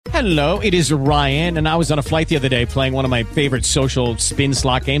Hello, it is Ryan, and I was on a flight the other day playing one of my favorite social spin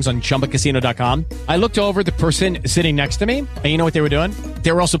slot games on ChumbaCasino.com. I looked over at the person sitting next to me, and you know what they were doing?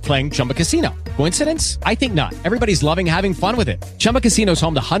 They were also playing Chumba Casino. Coincidence? I think not. Everybody's loving having fun with it. Chumba Casino is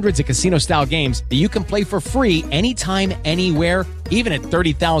home to hundreds of casino-style games that you can play for free anytime, anywhere, even at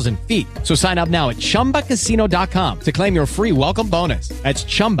 30,000 feet. So sign up now at ChumbaCasino.com to claim your free welcome bonus. That's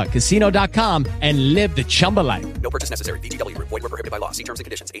ChumbaCasino.com and live the Chumba life. No purchase necessary. VGW. Void where prohibited by law. See terms and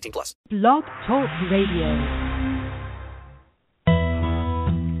conditions. 18+. Blog Talk Radio.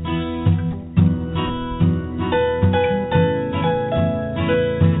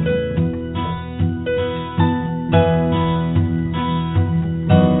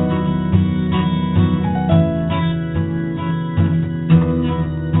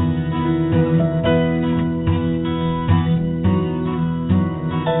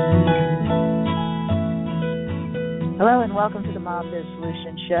 Hello and welcome to the Mom Biz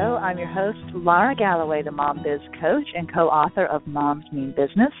Solutions Show. I'm your host, Laura Galloway, the Mom Biz Coach and co-author of Moms Mean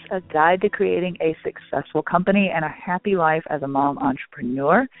Business, a guide to creating a successful company and a happy life as a mom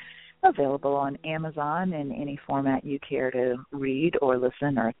entrepreneur, available on Amazon in any format you care to read or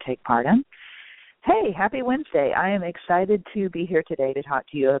listen or take part in. Hey, happy Wednesday. I am excited to be here today to talk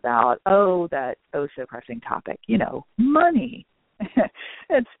to you about, that so-pressing topic, money.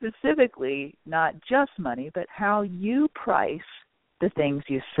 And specifically, not just money, but how you price the things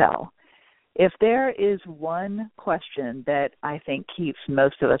you sell. If there is one question that I think keeps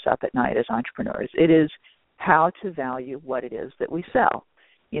most of us up at night as entrepreneurs, it is how to value what it is that we sell.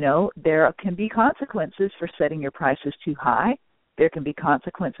 There can be consequences for setting your prices too high. There can be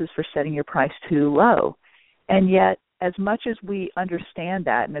consequences for setting your price too low. And yet, as much as we understand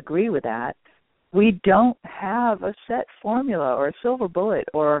that and agree with that, we don't have a set formula or a silver bullet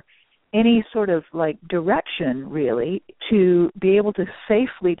or any sort of direction really to be able to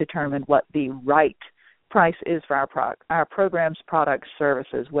safely determine what the right price is for our programs, products,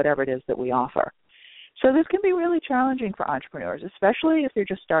 services, whatever it is that we offer. So this can be really challenging for entrepreneurs, especially if you're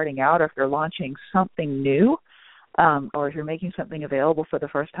just starting out or if you're launching something new or if you're making something available for the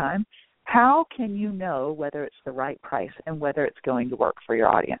first time. How can you know whether it's the right price and whether it's going to work for your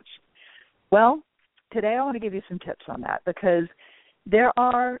audience? Well, today I want to give you some tips on that because there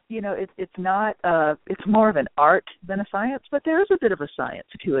are, it's more of an art than a science, but there is a bit of a science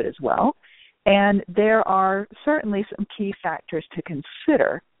to it as well. And there are certainly some key factors to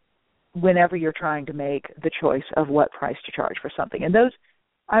consider whenever you're trying to make the choice of what price to charge for something. And those,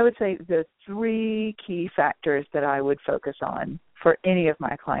 I would say, the three key factors that I would focus on for any of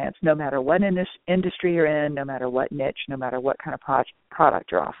my clients, no matter what industry you're in, no matter what niche, no matter what kind of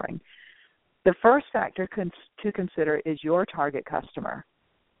product you're offering. The first factor to consider is your target customer.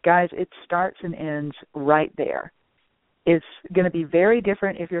 Guys, it starts and ends right there. It's going to be very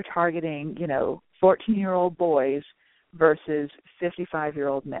different if you're targeting, 14-year-old boys versus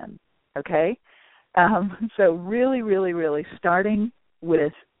 55-year-old men, okay? So really, really, really starting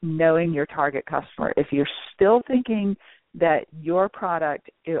with knowing your target customer. If you're still thinking that your product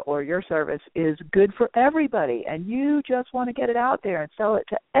or your service is good for everybody and you just want to get it out there and sell it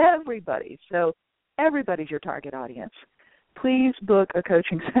to everybody, so everybody's your target audience, please book a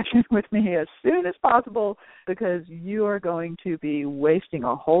coaching session with me as soon as possible because you are going to be wasting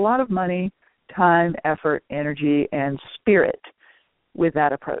a whole lot of money, time, effort, energy, and spirit with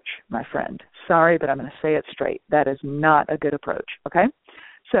that approach, my friend. Sorry, but I'm going to say it straight. That is not a good approach, okay?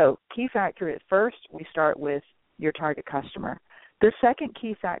 So key factor at first, we start with your target customer. The second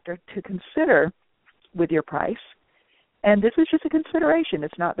key factor to consider with your price, and this is just a consideration,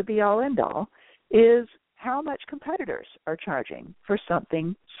 it's not the be-all, end-all, is how much competitors are charging for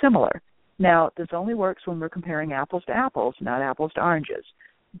something similar. Now, this only works when we're comparing apples to apples, not apples to oranges.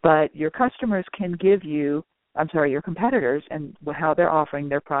 But your customers can give you, your competitors and how they're offering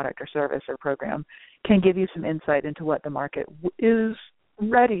their product or service or program can give you some insight into what the market is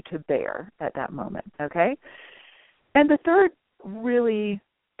ready to bear at that moment, okay? And the third really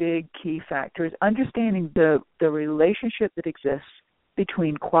big key factor is understanding the relationship that exists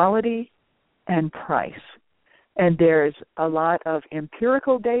between quality and price. And there's a lot of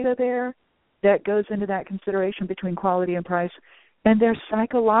empirical data there that goes into that consideration between quality and price, and there's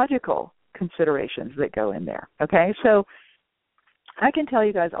psychological considerations that go in there, okay? So I can tell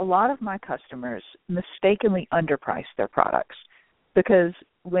you guys, a lot of my customers mistakenly underprice their products because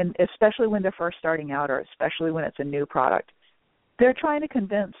especially when they're first starting out or especially when it's a new product, they're trying to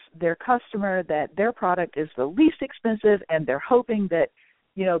convince their customer that their product is the least expensive and they're hoping that,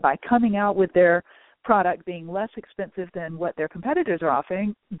 by coming out with their product being less expensive than what their competitors are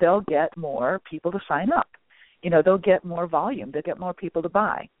offering, they'll get more people to sign up. They'll get more volume. They'll get more people to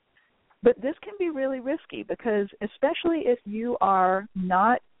buy. But this can be really risky because especially if you are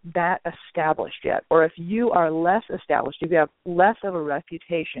not that established yet, or if you are less established, if you have less of a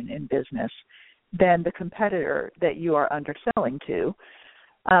reputation in business than the competitor that you are underselling to,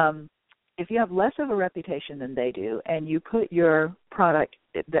 if you have less of a reputation than they do and you put your product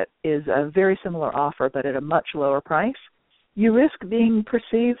that is a very similar offer but at a much lower price, you risk being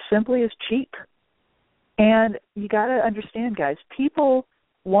perceived simply as cheap. And you got to understand, guys, people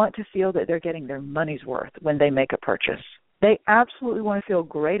want to feel that they're getting their money's worth when they make a purchase. They absolutely want to feel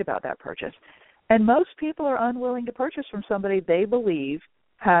great about that purchase. And most people are unwilling to purchase from somebody they believe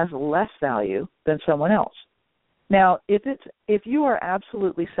has less value than someone else. Now, if you are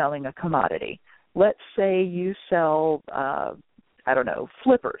absolutely selling a commodity, let's say you sell,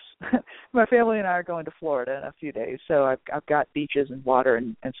 flippers. My family and I are going to Florida in a few days, so I've got beaches and water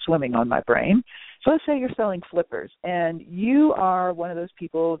and swimming on my brain. So let's say you're selling flippers, and you are one of those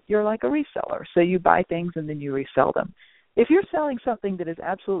people, you're like a reseller, so you buy things and then you resell them. If you're selling something that is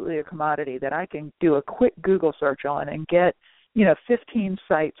absolutely a commodity that I can do a quick Google search on and get 15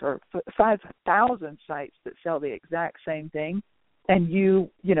 sites or 5,000 sites that sell the exact same thing, and you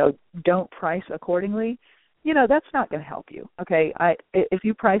don't price accordingly, that's not going to help you, okay? If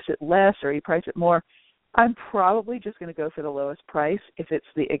you price it less or you price it more, I'm probably just going to go for the lowest price if it's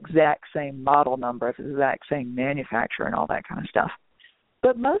the exact same model number, if it's the exact same manufacturer and all that kind of stuff.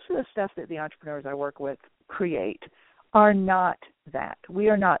 But most of the stuff that the entrepreneurs I work with create are not that. We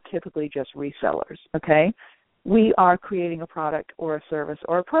are not typically just resellers, okay? We are creating a product or a service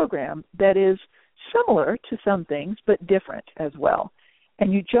or a program that is similar to some things but different as well.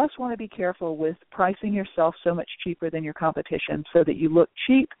 And you just want to be careful with pricing yourself so much cheaper than your competition so that you look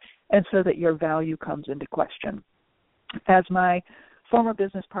cheap and so that your value comes into question. As my former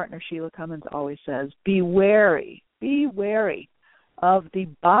business partner Sheila Cummins always says, be wary of the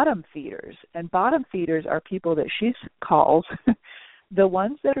bottom feeders. And bottom feeders are people that she calls the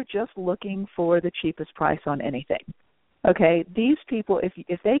ones that are just looking for the cheapest price on anything. Okay, these people,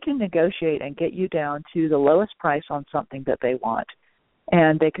 if they can negotiate and get you down to the lowest price on something that they want,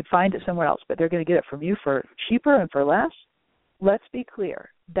 and they could find it somewhere else, but they're going to get it from you for cheaper and for less, let's be clear.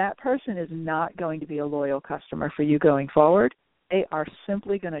 That person is not going to be a loyal customer for you going forward. They are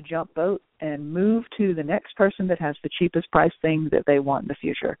simply going to jump boat and move to the next person that has the cheapest price thing that they want in the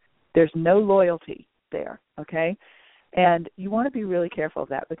future. There's no loyalty there, okay? And you want to be really careful of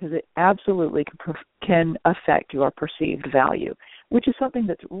that because it absolutely can affect your perceived value, which is something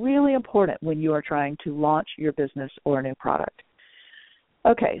that's really important when you are trying to launch your business or a new product.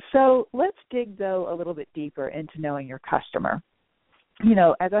 Okay, so let's dig, though, a little bit deeper into knowing your customer.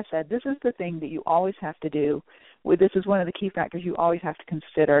 As I said, this is the thing that you always have to do. This is one of the key factors you always have to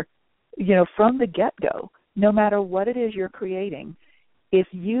consider, from the get-go, no matter what it is you're creating. If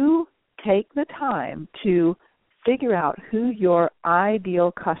you take the time to figure out who your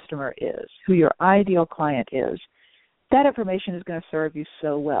ideal customer is, who your ideal client is, that information is going to serve you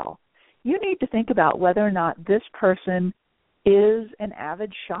so well. You need to think about whether or not this person is an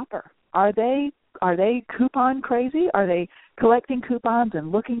avid shopper. Are they coupon crazy? Are they collecting coupons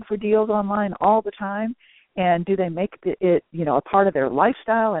and looking for deals online all the time? And do they make it a part of their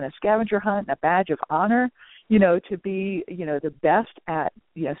lifestyle and a scavenger hunt and a badge of honor, to be, the best at,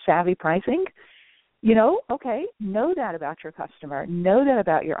 savvy pricing? Okay, know that about your customer, know that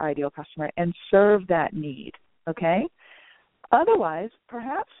about your ideal customer, and serve that need, okay? Otherwise,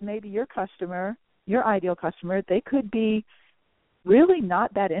 perhaps maybe your ideal customer, they could be really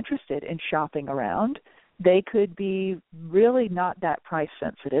not that interested in shopping around. They could be really not that price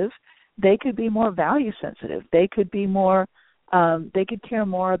sensitive. They could be more value sensitive. They could be more, they could care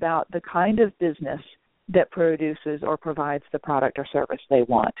more about the kind of business that produces or provides the product or service they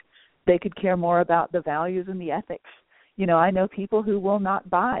want. They could care more about the values and the ethics. I know people who will not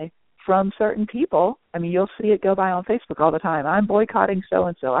buy from certain people. I mean, you'll see it go by on Facebook all the time. I'm boycotting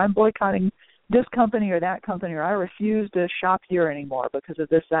so-and-so. I'm boycotting this company or that company, or I refuse to shop here anymore because of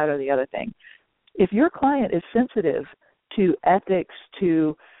this, that, or the other thing. If your client is sensitive to ethics,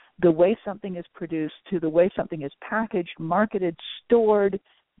 to the way something is produced, to the way something is packaged, marketed, stored,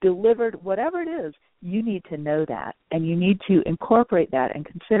 delivered, whatever it is, you need to know that, and you need to incorporate that and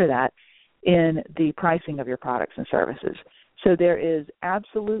consider that in the pricing of your products and services. So there is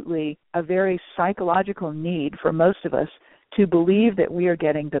absolutely a very psychological need for most of us to believe that we are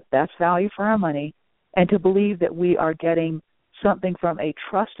getting the best value for our money and to believe that we are getting something from a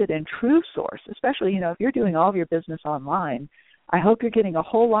trusted and true source, especially, if you're doing all of your business online. I hope you're getting a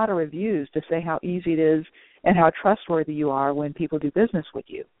whole lot of reviews to say how easy it is and how trustworthy you are when people do business with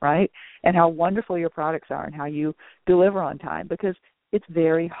you, right? And how wonderful your products are and how you deliver on time. Because it's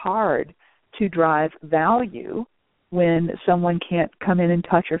very hard to drive value when someone can't come in and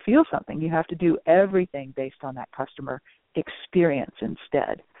touch or feel something. You have to do everything based on that customer experience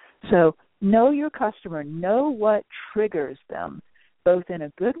instead. So know your customer, know what triggers them, both in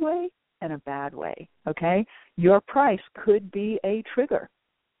a good way and a bad way, okay? Your price could be a trigger.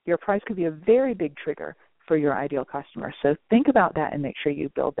 Your price could be a very big trigger for your ideal customer. So think about that and make sure you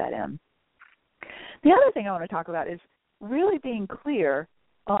build that in. The other thing I want to talk about is really being clear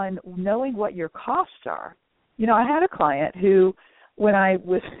on knowing what your costs are. You know, I had a client who, when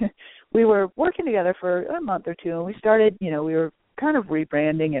we were working together for a month or two, and we started, we were kind of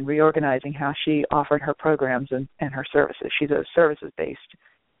rebranding and reorganizing how she offered her programs and her services. She's a services-based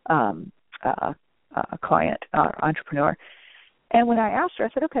client, entrepreneur. And when I asked her, I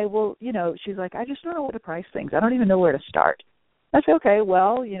said, okay, well, she's like, I just don't know where to price things. I don't even know where to start. I said, okay,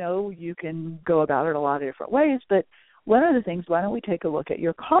 well, you can go about it a lot of different ways, but one of the things, why don't we take a look at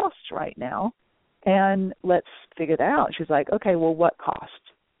your costs right now and let's figure that out. She's like, okay, well, what cost?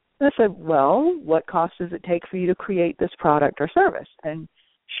 And I said, well, what cost does it take for you to create this product or service? And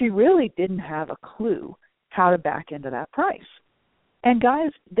she really didn't have a clue how to back into that price. And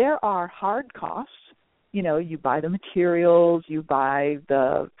guys, there are hard costs. You buy the materials, you buy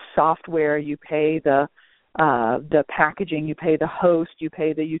the software, you pay the packaging, you pay the host, you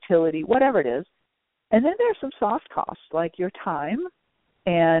pay the utility, whatever it is. And then there's some soft costs like your time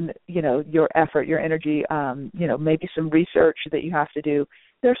and, your effort, your energy, maybe some research that you have to do.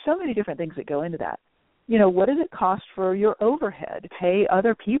 There's so many different things that go into that. What does it cost for your overhead? Pay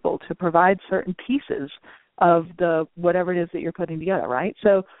other people to provide certain pieces of the whatever it is that you're putting together, right?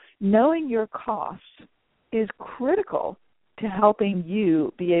 So knowing your costs is critical to helping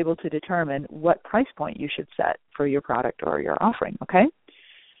you be able to determine what price point you should set for your product or your offering, okay?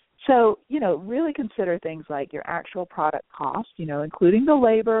 So, really consider things like your actual product cost, including the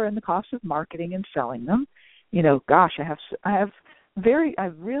labor and the cost of marketing and selling them. I've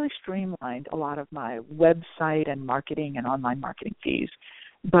really streamlined a lot of my website and marketing and online marketing fees.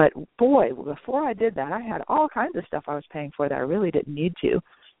 But boy, before I did that, I had all kinds of stuff I was paying for that I really didn't need to.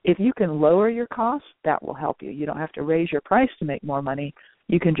 If you can lower your costs, that will help you. You don't have to raise your price to make more money.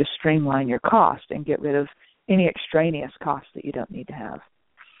 You can just streamline your cost and get rid of any extraneous costs that you don't need to have.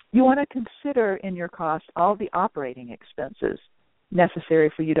 You want to consider in your cost all the operating expenses necessary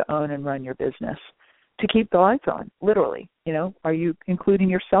for you to own and run your business to keep the lights on, literally. Are you including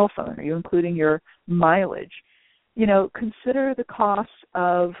your cell phone? Are you including your mileage? Consider the costs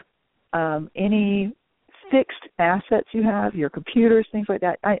of any fixed assets you have, your computers, things like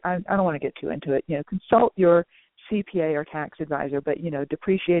that. I don't want to get too into it. Consult your CPA or tax advisor, but,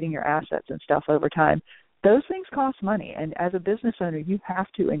 depreciating your assets and stuff over time, those things cost money. And as a business owner, you have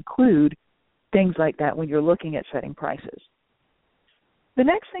to include things like that when you're looking at setting prices. The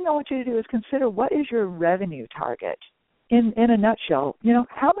next thing I want you to do is consider what is your revenue target. In a nutshell,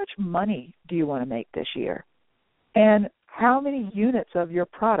 how much money do you want to make this year? And how many units of your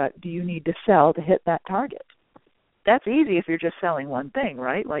product do you need to sell to hit that target? That's easy if you're just selling one thing,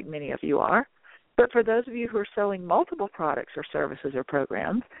 right, like many of you are. But for those of you who are selling multiple products or services or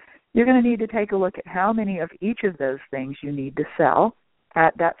programs, you're going to need to take a look at how many of each of those things you need to sell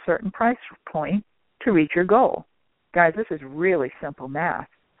at that certain price point to reach your goal. Guys, this is really simple math,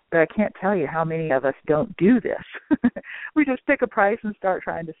 but I can't tell you how many of us don't do this. We just pick a price and start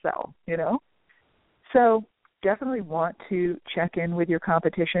trying to sell, So definitely want to check in with your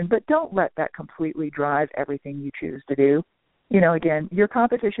competition, but don't let that completely drive everything you choose to do. Again, your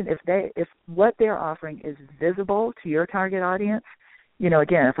competition, if what they're offering is visible to your target audience,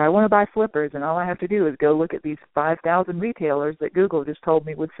 again, if I want to buy flippers and all I have to do is go look at these 5,000 retailers that Google just told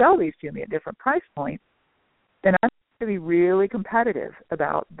me would sell these to me at different price points, then I'm going to be really competitive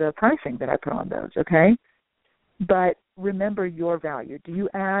about the pricing that I put on those, okay? But remember your value. Do you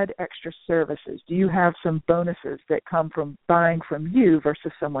add extra services? Do you have some bonuses that come from buying from you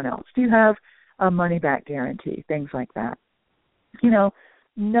versus someone else? Do you have a money-back guarantee? Things like that.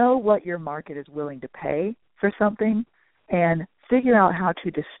 Know what your market is willing to pay for something and figure out how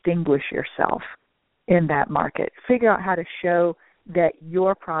to distinguish yourself in that market. Figure out how to show that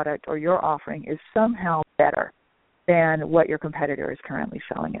your product or your offering is somehow better than what your competitor is currently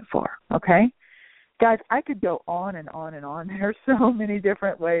selling it for, okay? Guys, I could go on and on and on. There are so many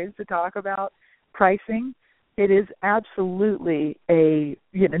different ways to talk about pricing. It is absolutely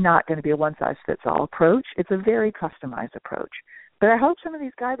not going to be a one-size-fits-all approach. It's a very customized approach. But I hope some of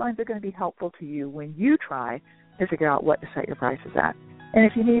these guidelines are going to be helpful to you when you try to figure out what to set your prices at. And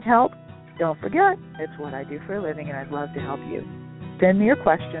if you need help, don't forget, it's what I do for a living, and I'd love to help you. Send me your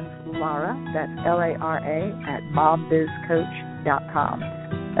questions, Lara, that's Lara, at mombizcoach.com. momsmeanbusiness.com.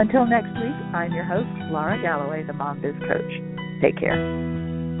 Until next week, I'm your host, Laura Galloway, the Mom Biz Coach. Take care.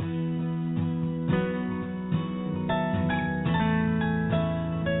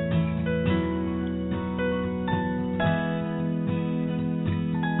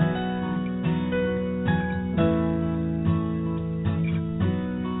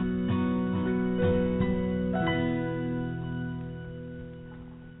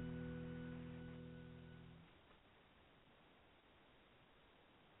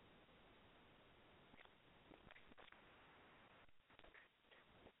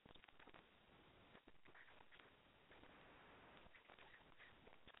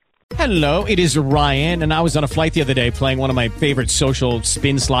 Hello, it is Ryan, and I was on a flight the other day playing one of my favorite social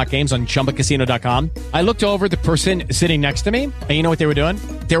spin slot games on ChumbaCasino.com. I looked over at the person sitting next to me, and you know what they were doing?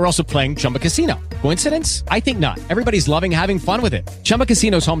 They were also playing Chumba Casino. Coincidence? I think not. Everybody's loving having fun with it. Chumba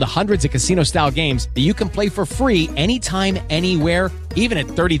Casino is home to hundreds of casino-style games that you can play for free anytime, anywhere, even at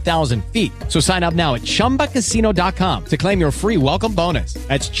 30,000 feet. So sign up now at ChumbaCasino.com to claim your free welcome bonus.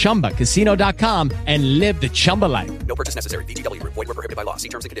 That's ChumbaCasino.com and live the Chumba life. No purchase necessary. VGW Group. Void where prohibited by law. See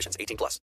terms and conditions. 18+.